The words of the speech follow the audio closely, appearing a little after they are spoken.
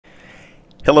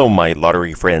Hello my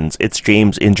lottery friends, it's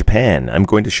James in Japan. I'm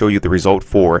going to show you the result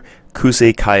for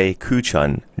Kusekae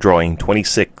Kuuchan, drawing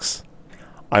 26.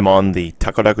 I'm on the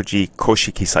takarakuji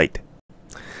Koshiki site.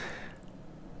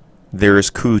 There's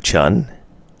Kuuchan.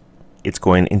 It's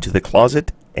going into the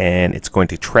closet and it's going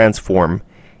to transform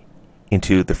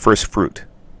into the first fruit.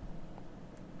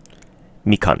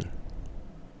 Mikan.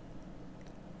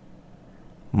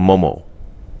 Momo.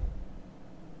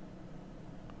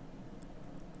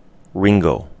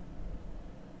 Ringo.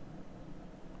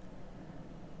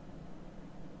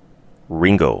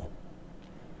 Ringo.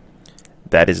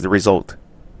 That is the result.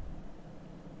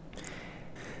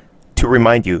 To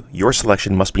remind you, your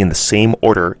selection must be in the same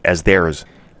order as theirs.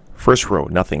 First row,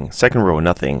 nothing. Second row,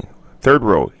 nothing. Third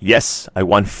row, yes, I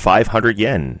won 500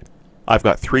 yen. I've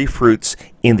got 3 fruits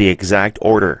in the exact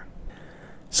order.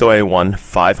 So I won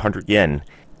 500 yen.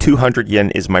 200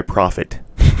 yen is my profit.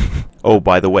 Oh,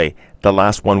 by the way, the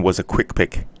last one was a quick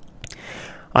pick.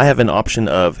 I have an option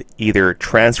of either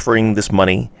transferring this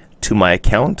money to my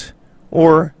account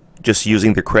or just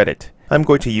using the credit. I'm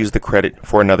going to use the credit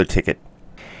for another ticket.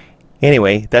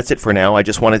 Anyway, that's it for now. I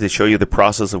just wanted to show you the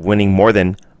process of winning more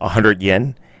than 100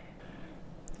 yen.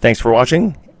 Thanks for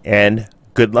watching and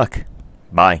good luck.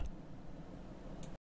 Bye.